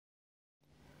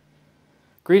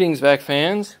Greetings, vac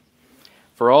fans.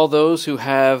 For all those who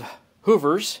have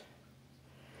Hoovers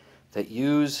that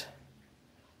use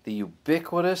the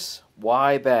ubiquitous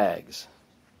Y bags,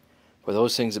 where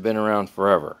those things have been around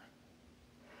forever,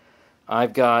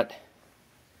 I've got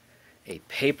a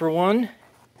paper one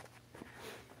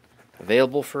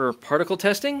available for particle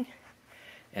testing,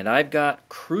 and I've got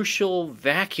Crucial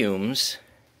Vacuum's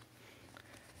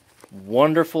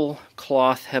wonderful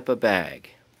cloth HEPA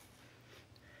bag.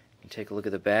 Take a look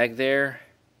at the bag there.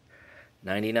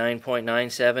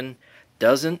 99.97.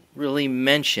 Doesn't really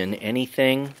mention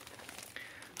anything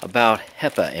about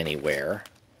HEPA anywhere.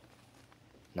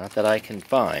 Not that I can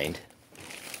find.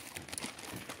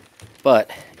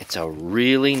 But it's a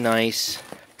really nice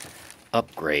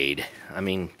upgrade. I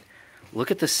mean, look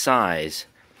at the size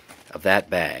of that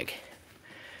bag.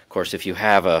 Of course, if you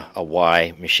have a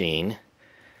Y machine,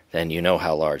 then you know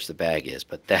how large the bag is.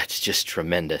 But that's just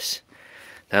tremendous.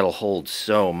 That'll hold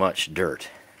so much dirt.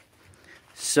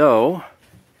 So,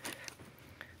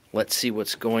 let's see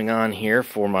what's going on here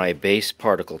for my base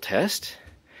particle test.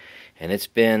 And it's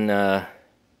been a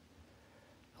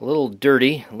little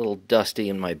dirty, a little dusty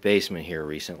in my basement here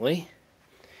recently.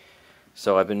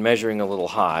 So I've been measuring a little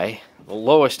high. The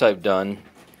lowest I've done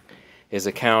is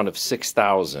a count of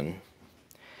 6,000.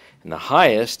 And the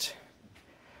highest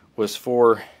was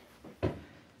for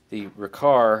the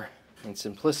Ricard and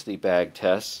Simplicity bag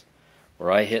tests,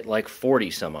 where I hit like 40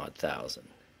 some odd thousand.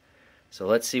 So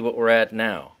let's see what we're at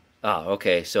now.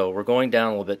 Okay, so we're going down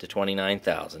a little bit to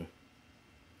 29,000.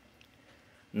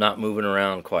 Not moving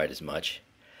around quite as much.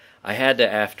 I had to,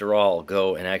 after all,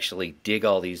 go and actually dig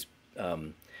all these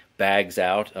bags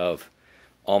out of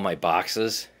all my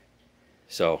boxes.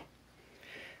 So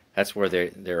that's where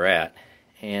they're at,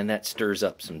 and that stirs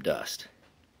up some dust.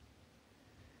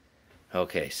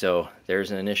 Okay, so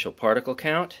there's an initial particle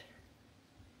count,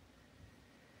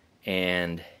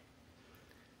 and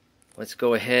let's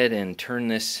go ahead and turn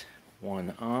this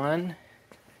one on.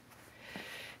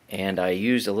 And I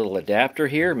used a little adapter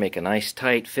here, make a nice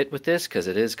tight fit with this because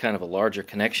it is kind of a larger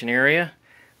connection area.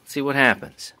 Let's see what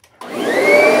happens.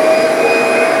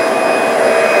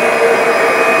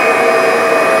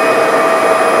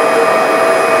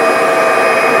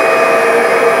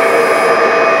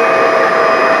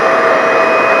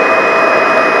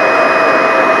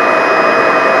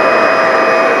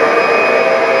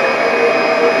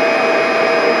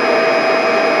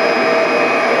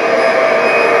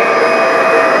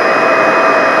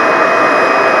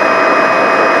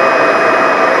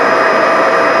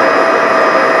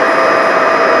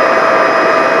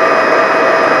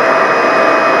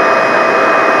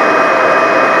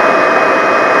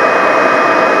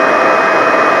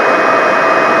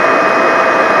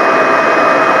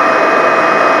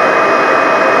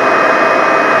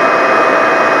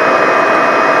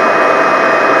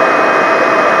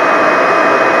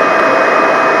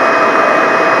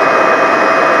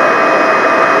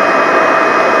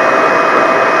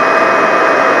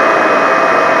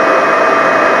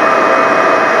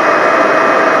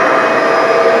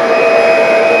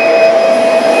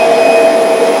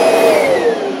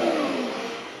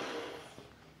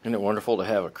 Isn't it wonderful to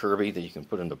have a Kirby that you can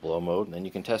put into blow mode and then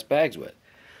you can test bags with?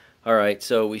 Alright,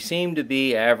 so we seem to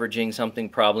be averaging something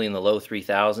probably in the low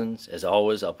 3,000s. As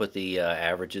always, I'll put the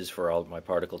averages for all of my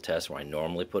particle tests where I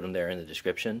normally put them there in the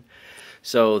description.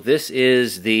 So this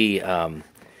is the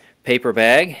paper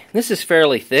bag. This is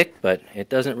fairly thick, but it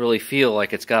doesn't really feel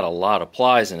like it's got a lot of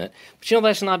plies in it. But you know,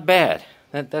 that's not bad.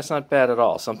 That's not bad at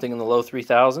all. Something in the low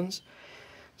 3,000s.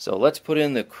 So let's put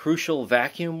in the Crucial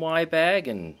Vacuum Y bag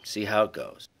and see how it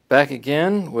goes. Back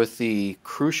again with the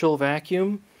Crucial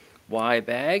Vacuum Y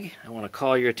bag. I want to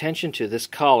call your attention to this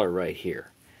collar right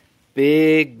here.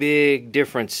 Big, big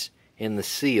difference in the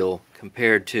seal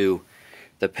compared to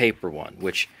the paper one,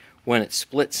 which when it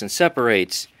splits and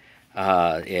separates,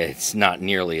 it's not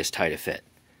nearly as tight a fit.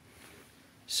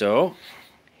 So,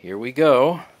 here we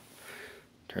go.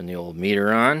 Turn the old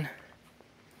meter on.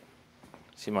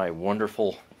 See my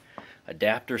wonderful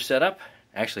adapter setup.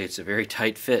 Actually, it's a very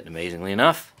tight fit, amazingly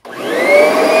enough.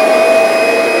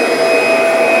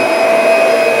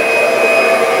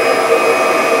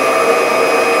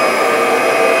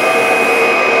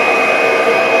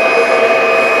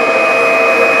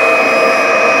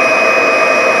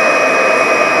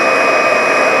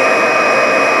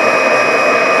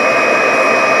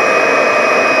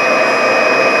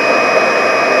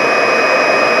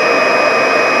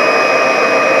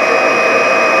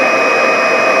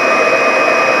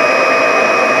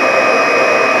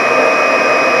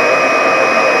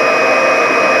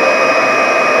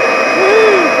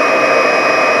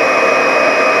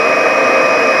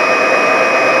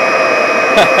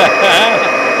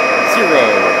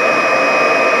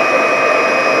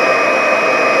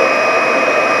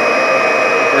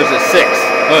 Where's a 6?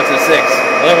 Oh, it's a 6.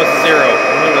 Well, that was a 0.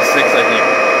 It was 6, I think.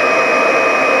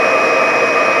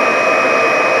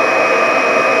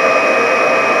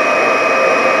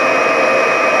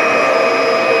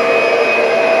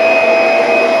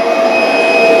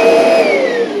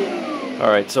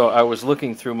 Alright, so I was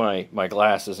looking through my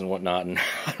glasses and whatnot, and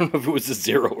I don't know if it was a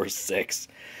 0 or 6.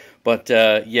 But,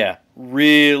 yeah,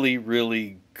 really,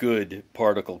 really good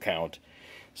particle count.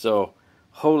 So,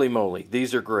 holy moly,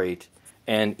 these are great.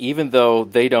 And even though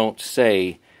they don't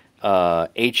say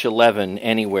H11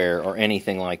 anywhere or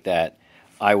anything like that,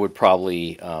 I would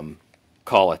probably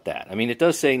call it that. I mean, it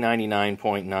does say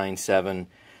 99.97,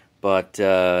 but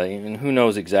and who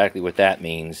knows exactly what that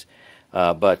means.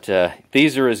 But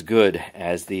these are as good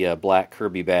as the black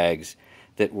Kirby bags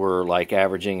that were like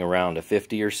averaging around a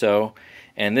 50 or so.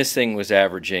 And this thing was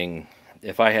averaging,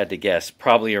 if I had to guess,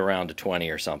 probably around a 20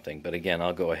 or something. But again,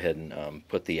 I'll go ahead and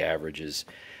put the averages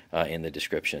in the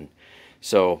description.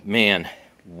 So, man,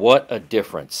 what a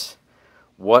difference.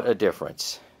 What a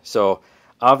difference. So,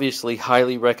 obviously,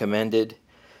 highly recommended.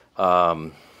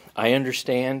 I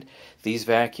understand these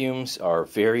vacuums are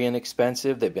very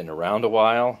inexpensive. They've been around a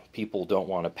while. People don't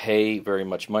want to pay very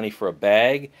much money for a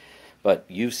bag. But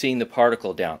you've seen the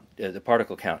particle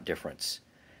count difference.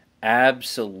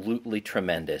 Absolutely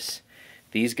tremendous.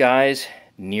 These guys,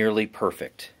 nearly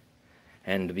perfect.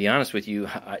 And to be honest with you,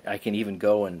 I can even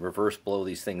go and reverse blow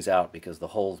these things out because the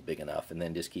hole's big enough, and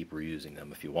then just keep reusing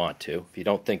them if you want to, if you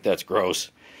don't think that's gross.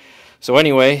 So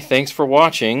anyway, thanks for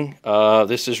watching.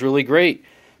 This is really great.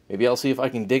 Maybe I'll see if I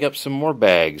can dig up some more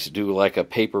bags, do like a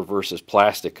paper versus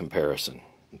plastic comparison.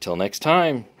 Until next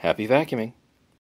time, happy vacuuming.